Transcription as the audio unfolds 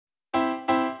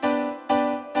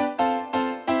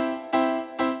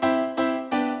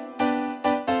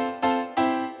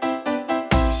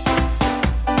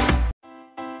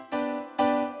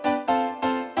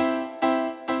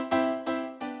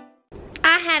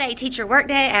had a teacher work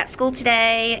day at school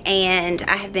today, and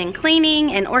I have been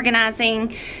cleaning and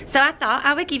organizing, so I thought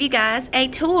I would give you guys a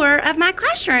tour of my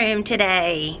classroom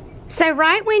today. So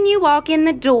right when you walk in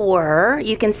the door,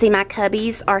 you can see my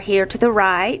cubbies are here to the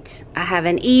right. I have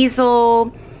an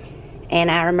easel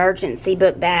and our emergency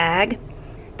book bag.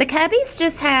 The cubbies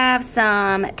just have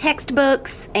some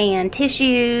textbooks and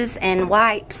tissues and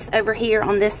wipes over here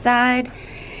on this side.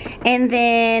 And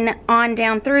then on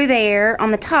down through there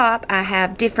on the top, I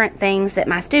have different things that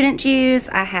my students use.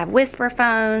 I have whisper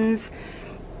phones,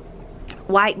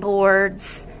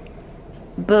 whiteboards,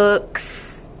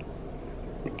 books,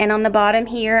 and on the bottom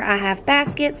here I have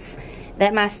baskets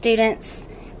that my students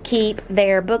keep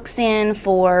their books in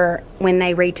for when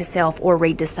they read to self or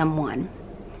read to someone.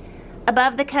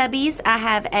 Above the cubbies, I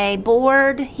have a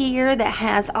board here that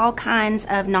has all kinds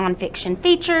of nonfiction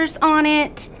features on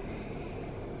it.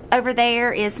 Over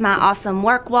there is my awesome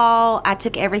work wall. I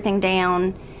took everything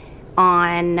down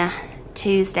on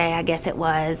Tuesday, I guess it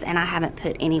was, and I haven't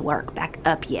put any work back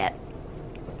up yet.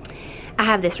 I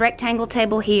have this rectangle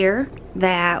table here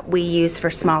that we use for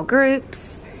small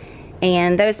groups,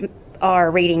 and those are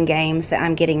reading games that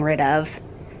I'm getting rid of.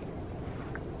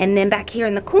 And then back here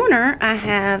in the corner, I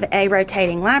have a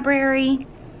rotating library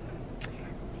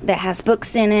that has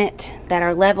books in it that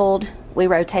are leveled. We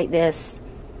rotate this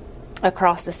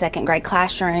across the second grade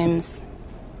classrooms.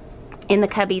 In the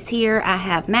cubbies here, I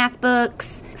have math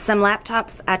books, some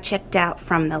laptops I checked out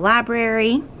from the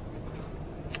library,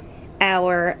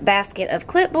 our basket of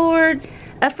clipboards.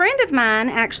 A friend of mine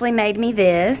actually made me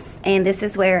this, and this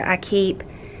is where I keep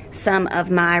some of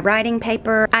my writing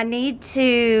paper. I need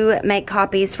to make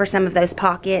copies for some of those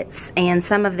pockets, and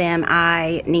some of them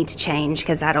I need to change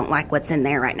because I don't like what's in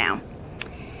there right now.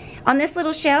 On this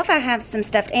little shelf, I have some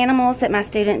stuffed animals that my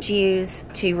students use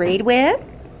to read with.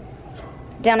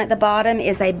 Down at the bottom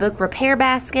is a book repair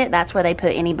basket. That's where they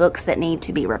put any books that need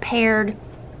to be repaired.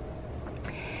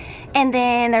 And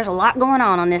then there's a lot going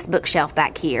on this bookshelf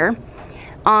back here.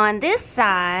 On this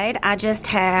side, I just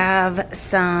have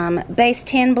some base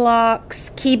 10 blocks,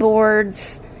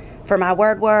 keyboards for my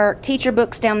word work, teacher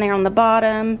books down there on the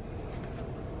bottom.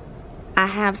 I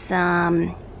have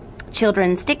some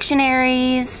children's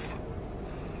dictionaries.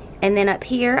 And then up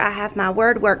here, I have my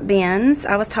word work bins.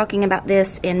 I was talking about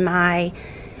this in my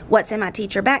What's in My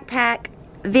Teacher Backpack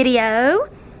video,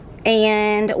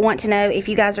 and want to know if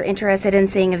you guys are interested in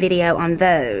seeing a video on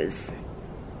those.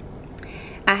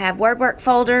 I have word work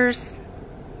folders,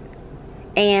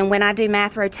 and when I do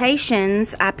math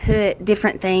rotations, I put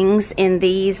different things in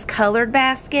these colored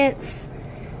baskets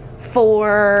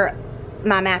for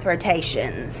my math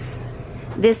rotations.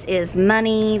 This is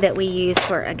money that we use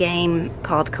for a game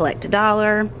called Collect a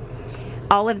Dollar.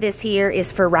 All of this here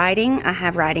is for writing. I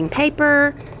have writing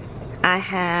paper, I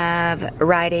have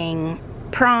writing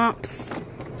prompts,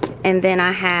 and then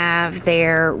I have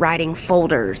their writing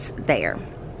folders there.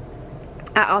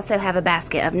 I also have a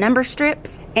basket of number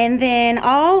strips, and then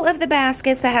all of the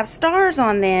baskets that have stars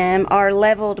on them are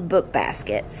leveled book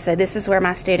baskets. So this is where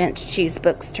my students choose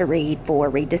books to read for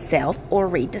read to self or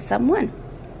read to someone.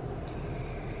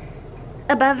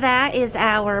 Above that is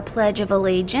our Pledge of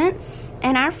Allegiance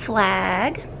and our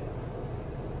flag.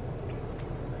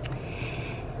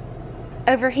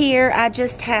 Over here I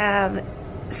just have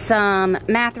some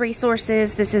math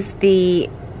resources. This is the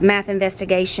Math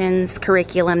Investigations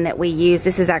curriculum that we use.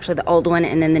 This is actually the old one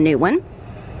and then the new one.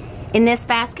 In this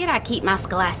basket I keep my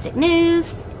Scholastic News,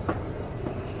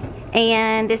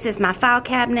 and this is my file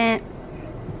cabinet.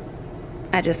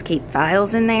 I just keep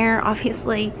files in there,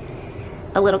 obviously.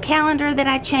 A little calendar that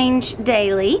I change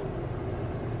daily.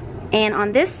 And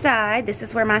on this side, this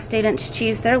is where my students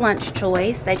choose their lunch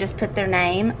choice. They just put their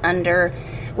name under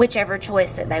whichever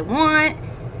choice that they want,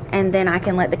 and then I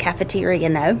can let the cafeteria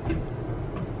know.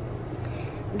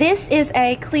 This is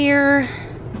a clear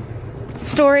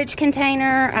storage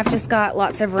container. I've just got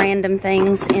lots of random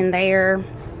things in there.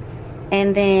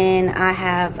 And then I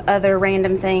have other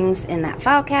random things in that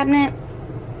file cabinet.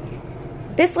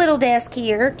 This little desk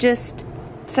here, just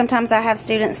sometimes I have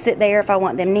students sit there if I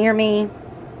want them near me.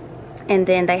 And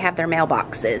then they have their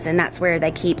mailboxes, and that's where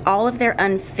they keep all of their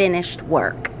unfinished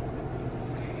work.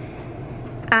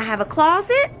 I have a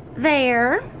closet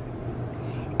there.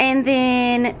 And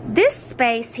then this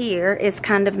space here is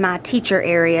kind of my teacher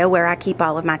area where I keep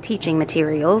all of my teaching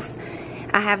materials.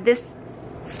 I have this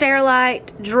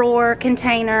Sterilite drawer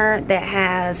container that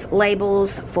has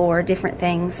labels for different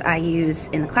things I use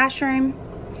in the classroom.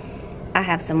 I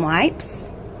have some wipes.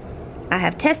 I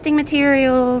have testing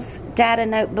materials, data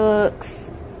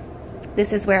notebooks.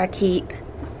 This is where I keep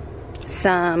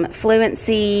some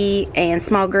fluency and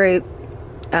small group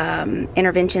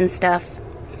intervention stuff,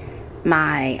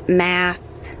 my math,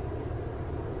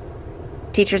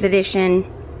 teacher's edition,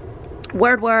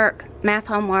 word work, math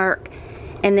homework,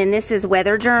 and then this is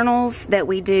weather journals that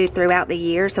we do throughout the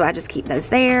year, so I just keep those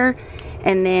there.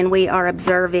 And then we are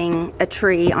observing a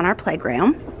tree on our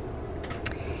playground.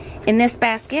 In this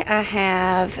basket I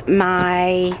have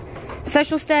my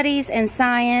social studies and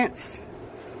science.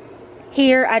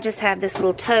 Here I just have this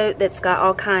little tote that's got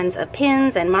all kinds of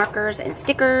pens and markers and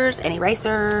stickers and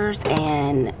erasers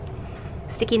and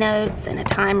sticky notes and a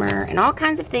timer and all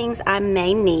kinds of things I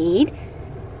may need.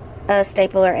 A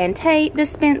stapler and tape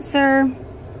dispenser.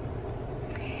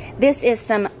 This is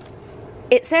some,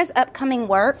 it says upcoming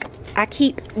work. I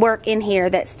keep work in here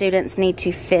that students need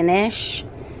to finish.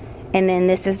 And then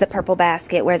this is the purple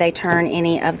basket where they turn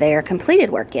any of their completed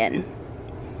work in.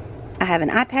 I have an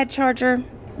iPad charger.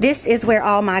 This is where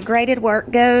all my graded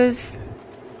work goes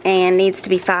and needs to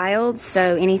be filed.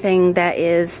 So anything that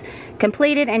is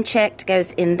completed and checked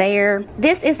goes in there.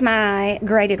 This is my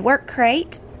graded work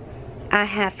crate. I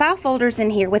have file folders in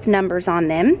here with numbers on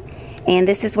them. And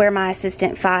this is where my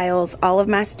assistant files all of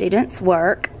my students'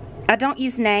 work. I don't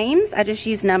use names, I just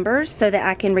use numbers so that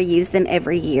I can reuse them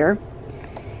every year.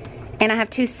 And I have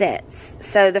two sets.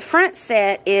 So the front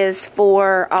set is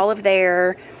for all of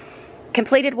their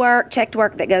completed work, checked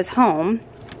work that goes home.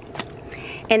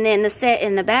 And then the set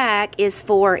in the back is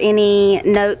for any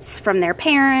notes from their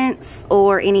parents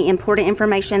or any important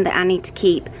information that I need to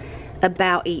keep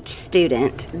about each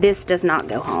student. This does not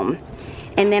go home.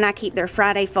 And then I keep their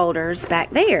Friday folders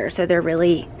back there, so they're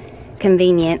really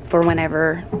convenient for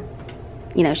whenever,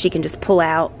 you know, she can just pull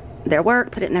out their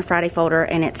work, put it in their Friday folder,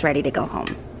 and it's ready to go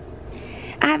home.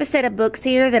 I have a set of books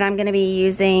here that I'm going to be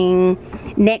using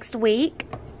next week,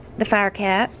 the Fire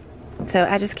Cat. So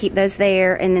I just keep those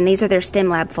there, and then these are their STEM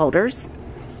Lab folders.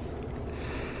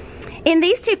 In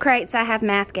these two crates I have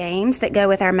math games that go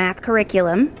with our math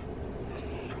curriculum.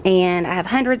 And I have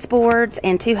hundreds boards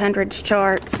and 200s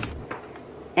charts.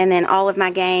 And then all of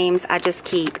my games I just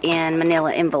keep in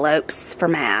manila envelopes for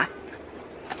math.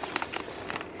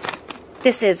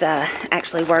 This is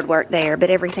actually word work there, but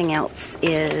everything else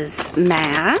is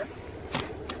math.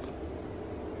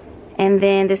 And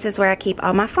then this is where I keep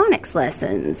all my phonics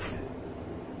lessons.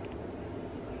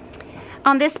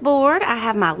 On this board I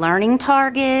have my learning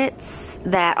targets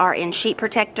that are in sheet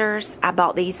protectors. I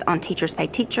bought these on Teachers Pay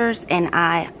Teachers and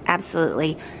I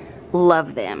absolutely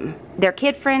love them. They're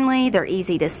kid friendly, they're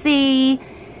easy to see,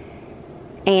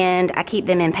 and I keep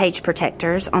them in page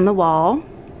protectors on the wall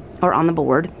or on the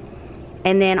board.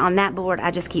 And then on that board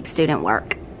I just keep student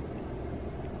work.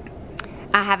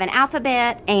 I have an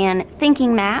alphabet and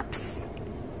thinking maps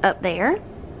up there.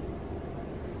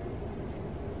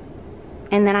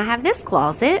 And then I have this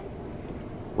closet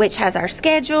which has our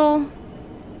schedule.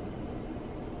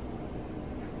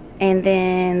 And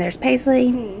then there's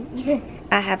Paisley.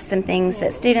 I have some things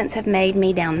that students have made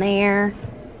me down there.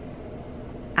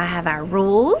 I have our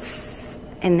rules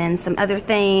and then some other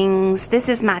things. This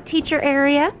is my teacher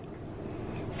area.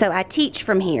 So I teach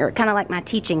from here, kind of like my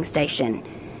teaching station.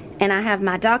 And I have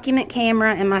my document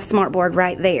camera and my smartboard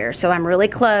right there. So I'm really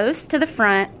close to the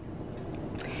front.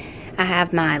 I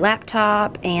have my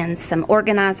laptop and some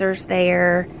organizers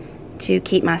there to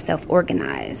keep myself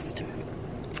organized.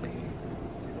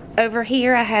 Over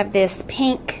here I have this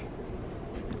pink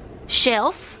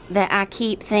shelf that I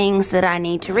keep things that I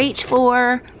need to reach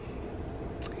for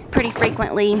pretty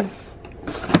frequently.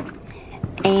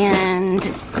 And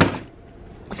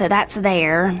so that's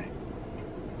there.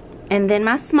 And then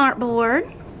my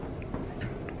smartboard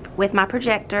with my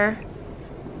projector.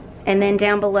 And then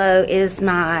down below is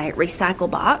my recycle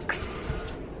box.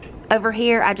 Over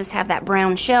here I just have that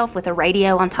brown shelf with a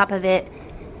radio on top of it.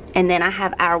 And then I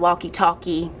have our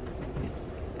walkie-talkie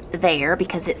there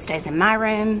because it stays in my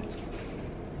room.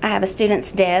 I have a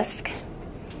student's desk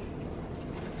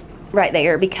right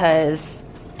there because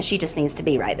she just needs to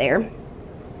be right there.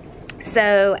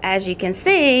 So as you can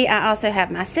see, I also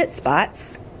have my sit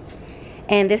spots.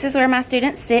 And this is where my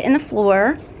students sit in the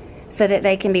floor so that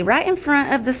they can be right in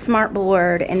front of the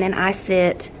smartboard, and then I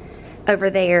sit over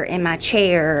there in my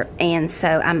chair, and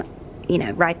so I'm, you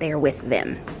know, right there with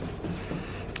them.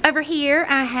 Over here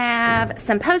I have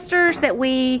some posters that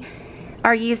we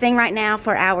are using right now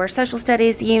for our social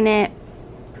studies unit,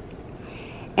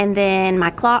 and then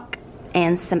my clock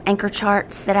and some anchor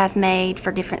charts that I've made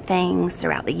for different things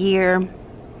throughout the year.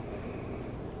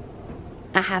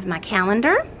 I have my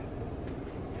calendar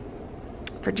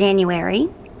for January.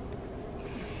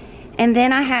 And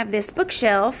then I have this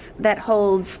bookshelf that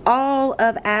holds all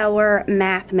of our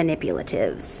math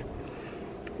manipulatives.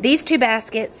 These two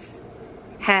baskets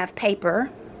have paper.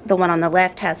 The one on the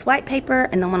left has white paper,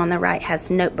 and the one on the right has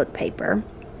notebook paper.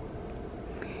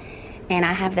 And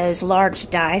I have those large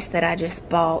dice that I just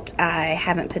bought. I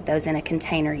haven't put those in a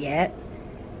container yet.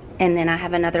 And then I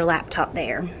have another laptop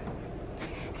there.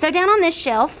 So down on this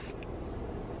shelf,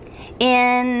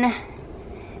 in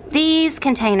these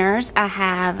containers, I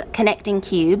have connecting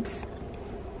cubes.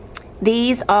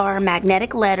 These are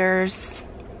magnetic letters.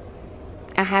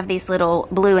 I have these little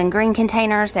blue and green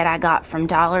containers that I got from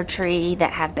Dollar Tree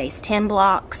that have base 10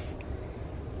 blocks.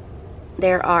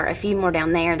 There are a few more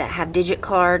down there that have digit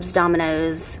cards,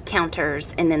 dominoes,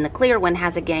 counters, and then the clear one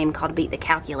has a game called Beat the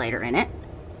Calculator in it.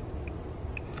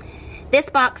 This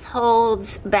box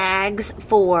holds bags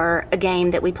for a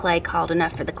game that we play called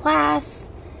Enough for the Class.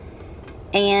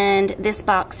 And this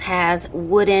box has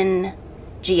wooden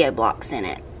Geo blocks in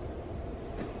it.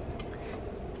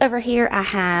 Over here I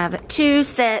have three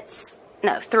sets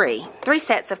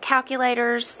of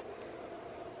calculators.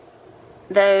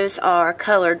 Those are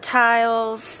colored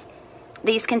tiles.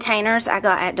 These containers I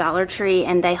got at Dollar Tree,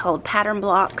 and they hold pattern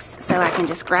blocks, so I can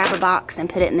just grab a box and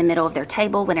put it in the middle of their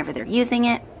table whenever they're using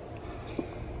it.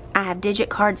 I have digit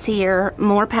cards here,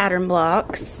 more pattern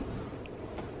blocks.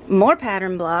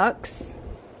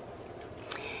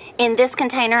 In this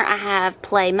container I have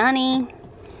play money.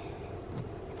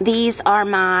 These are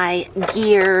my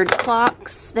geared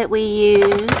clocks that we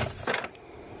use.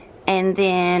 And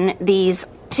then these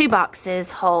 2 boxes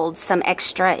hold some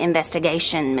extra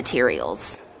investigation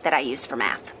materials that I use for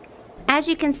math. As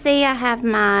you can see, I have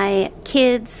my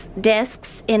kids'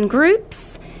 desks in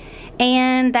groups,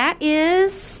 and that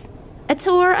is a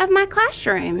tour of my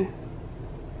classroom.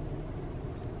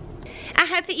 I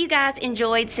hope that you guys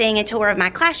enjoyed seeing a tour of my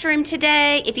classroom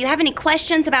today. If you have any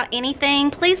questions about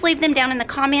anything, please leave them down in the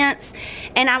comments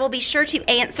and I will be sure to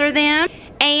answer them.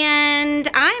 And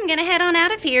I'm gonna head on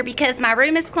out of here because my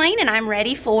room is clean and I'm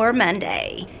ready for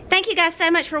Monday. Thank you guys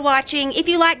so much for watching. If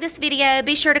you like this video,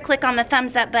 be sure to click on the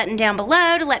thumbs up button down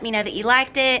below to let me know that you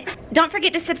liked it. Don't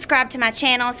forget to subscribe to my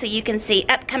channel so you can see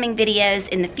upcoming videos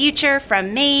in the future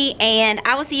from me, and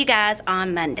I will see you guys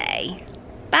on Monday.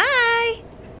 Bye.